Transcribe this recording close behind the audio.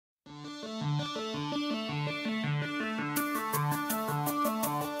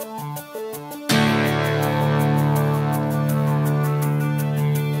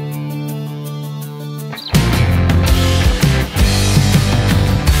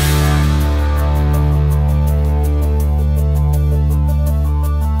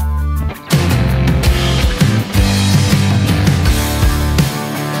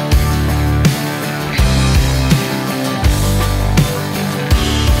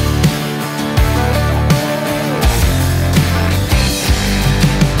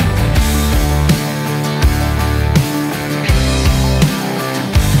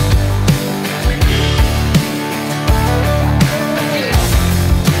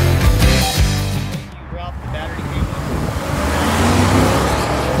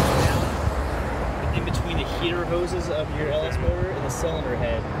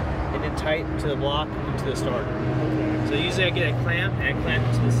the starter. Okay. So usually I get a clamp and I clamp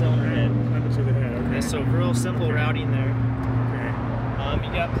it to the cylinder head. Clamp it to the head, okay. And so real simple routing there. Okay.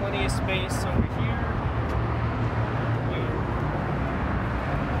 You got plenty of space over here.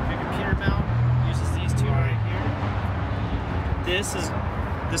 Your computer mount uses these two right here. This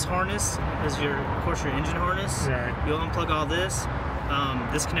harness is of course your engine harness. Right. You'll unplug all this.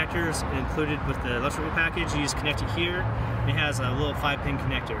 This connector is included with the electrical package. You just connect it here. It has a little 5-pin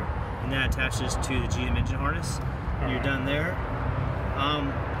connector, and that attaches to the GM engine harness. You're done there.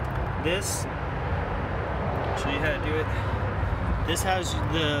 This, I'll show you how to do it. This has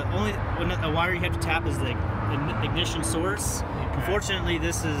the only wire you have to tap is the ignition source. Okay. Unfortunately,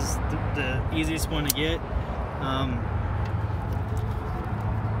 this is the easiest one to get.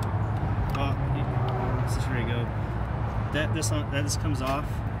 This is where you go. This comes off,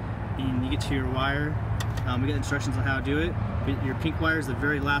 and you get to your wire. We got instructions on how to do it. But your pink wire is the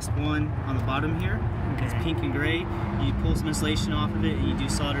very last one on the bottom here. Okay. It's pink and gray. You pull some insulation off of it, and you do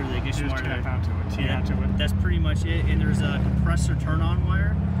solder the ignition wire. Tap onto it. Tee onto it. That's pretty much it. And there's a compressor turn-on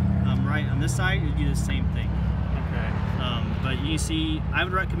wire right on this side. You do the same thing. Okay. But you see, I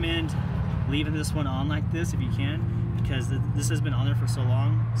would recommend leaving this one on like this if you can, because this has been on there for so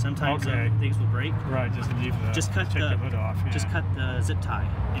long. Sometimes things will break. Right. Just leave the. Just cut the hood off. Yeah. Just cut the zip tie,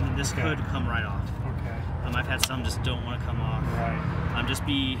 and then this hood come right off. Okay. I've had some just don't want to come off. Right.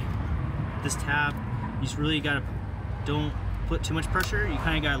 This tab, you just really don't put too much pressure. You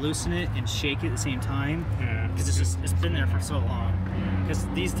kind of gotta loosen it and shake it at the same time. Yeah. Because it's been there for so long. Because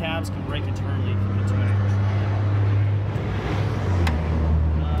these tabs can break internally if you put too much pressure.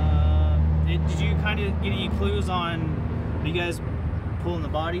 Did you kind of get any clues on? Are you guys pulling the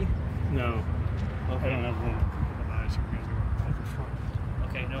body? No. Okay. I don't have room for the eyes.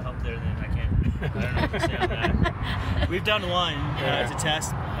 Okay, no help there then. I don't know what to say on that. We've done one to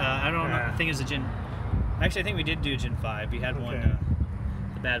test. I don't know. I think it's a Gen. Actually, I think we did do a Gen 5. We had one.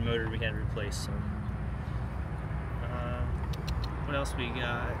 The bad motor we had to replace. So. What else we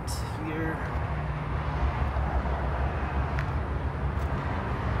got here?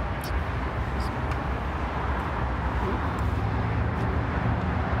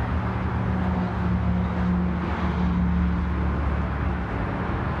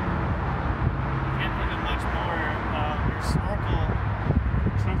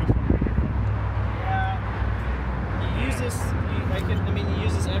 You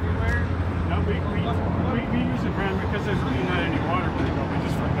use this everywhere? No, we use it because there's really not any water breakup. We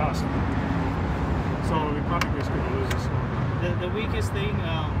just for dust. So we probably just going to lose this one. The weakest thing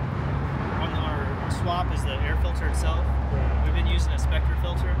on our swap is the air filter itself. Right. We've been using a Spectre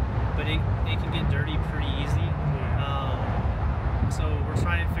filter, but it can get dirty pretty easy. Yeah. So we're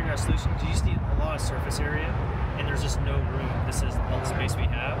trying to figure out a solution. You just need a lot of surface area, and there's just no room. This is all the space we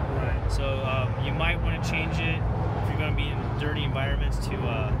have. Right. So you might want to change it if you're going to be in dirty environments to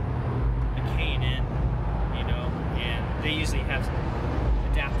a K&N, and they usually have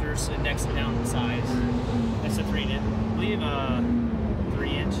adapters next and down the size. That's a 3-inch. I believe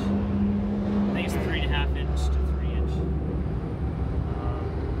 3-inch. I think it's 3.5 inch to 3-inch.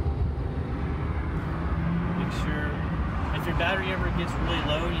 Make sure if your battery ever gets really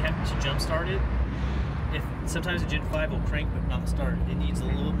low, you have to jump start it. Sometimes the Gen 5 will crank but not start. It needs a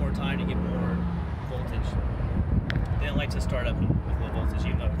little bit more time to get more voltage. They don't like to start up with low voltage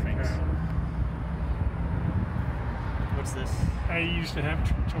even though it cranks. What's this? I used to have a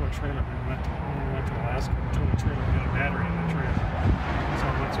trailer when we went to Alaska. A trailer had a battery in the trailer. So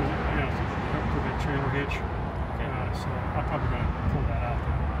I went to, put that trailer hitch. Okay. So I'm probably going to pull that out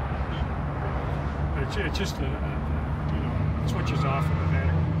there. But it's just it switches off of the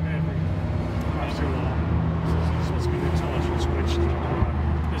battery. It's too long. It's supposed to be an intelligent switch to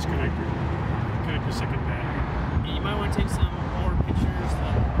disconnect the second battery. You might want to take some more pictures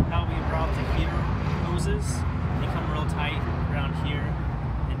of how we route the heater hoses. They come real tight around here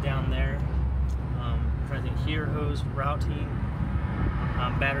and down there. I'm trying to think heater hose routing.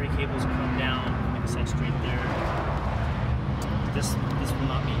 Battery cables come down, like I said, straight there. This will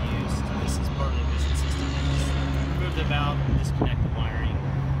not be used. This is part of the ignition system. Just remove the valve and disconnect the wiring.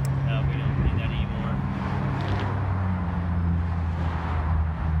 We don't need that anymore.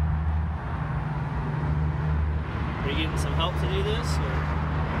 Are you getting some help to do this? Or?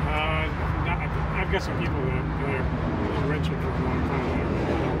 I've got some people that are wrenching for a long time.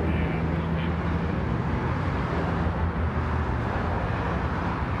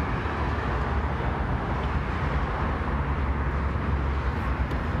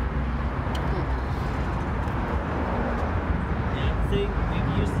 We've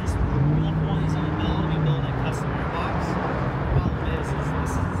used this. We left one of these on the middle. We built a custom airbox. The problem is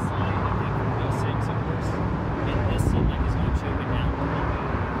this is designed, I think, for V6, of course.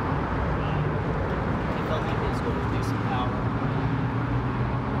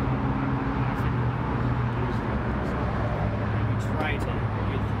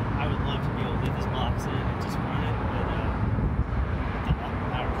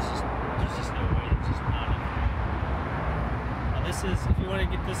 this is, if you want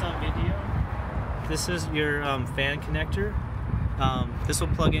to get this on video, this is your fan connector. This will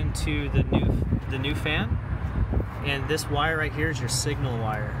plug into the new fan, and this wire right here is your signal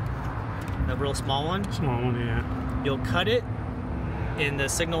wire. The real small one. Small one, yeah. You'll cut it, and the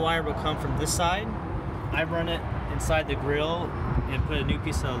signal wire will come from this side. I run it inside the grill and put a new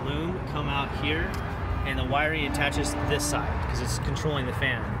piece of loom, come out here, and the wiring attaches to this side because it's controlling the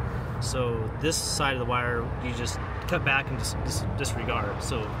fan. So this side of the wire you just cut back and disregard.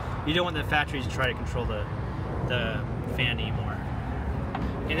 So you don't want the factory to try to control the fan anymore.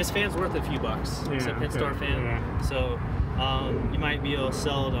 And this fan's worth a few bucks. It's a pit store fan. Yeah. So you might be able to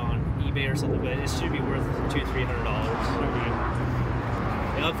sell it on eBay or something, but it should be worth $200–300. Okay.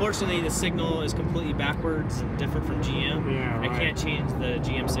 Unfortunately, the signal is completely backwards and different from GM. Yeah, right. I can't change the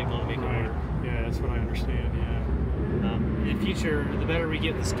GM signal to make it work. Yeah, that's what I understand, yeah. In the future, the better we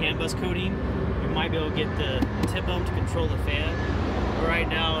get this CAN bus coating, we might be able to get the tip them to control the fan. But right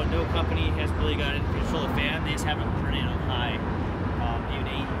now, no company has really got it to control the fan. They just haven't run it on high, even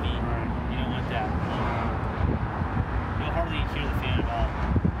AEV.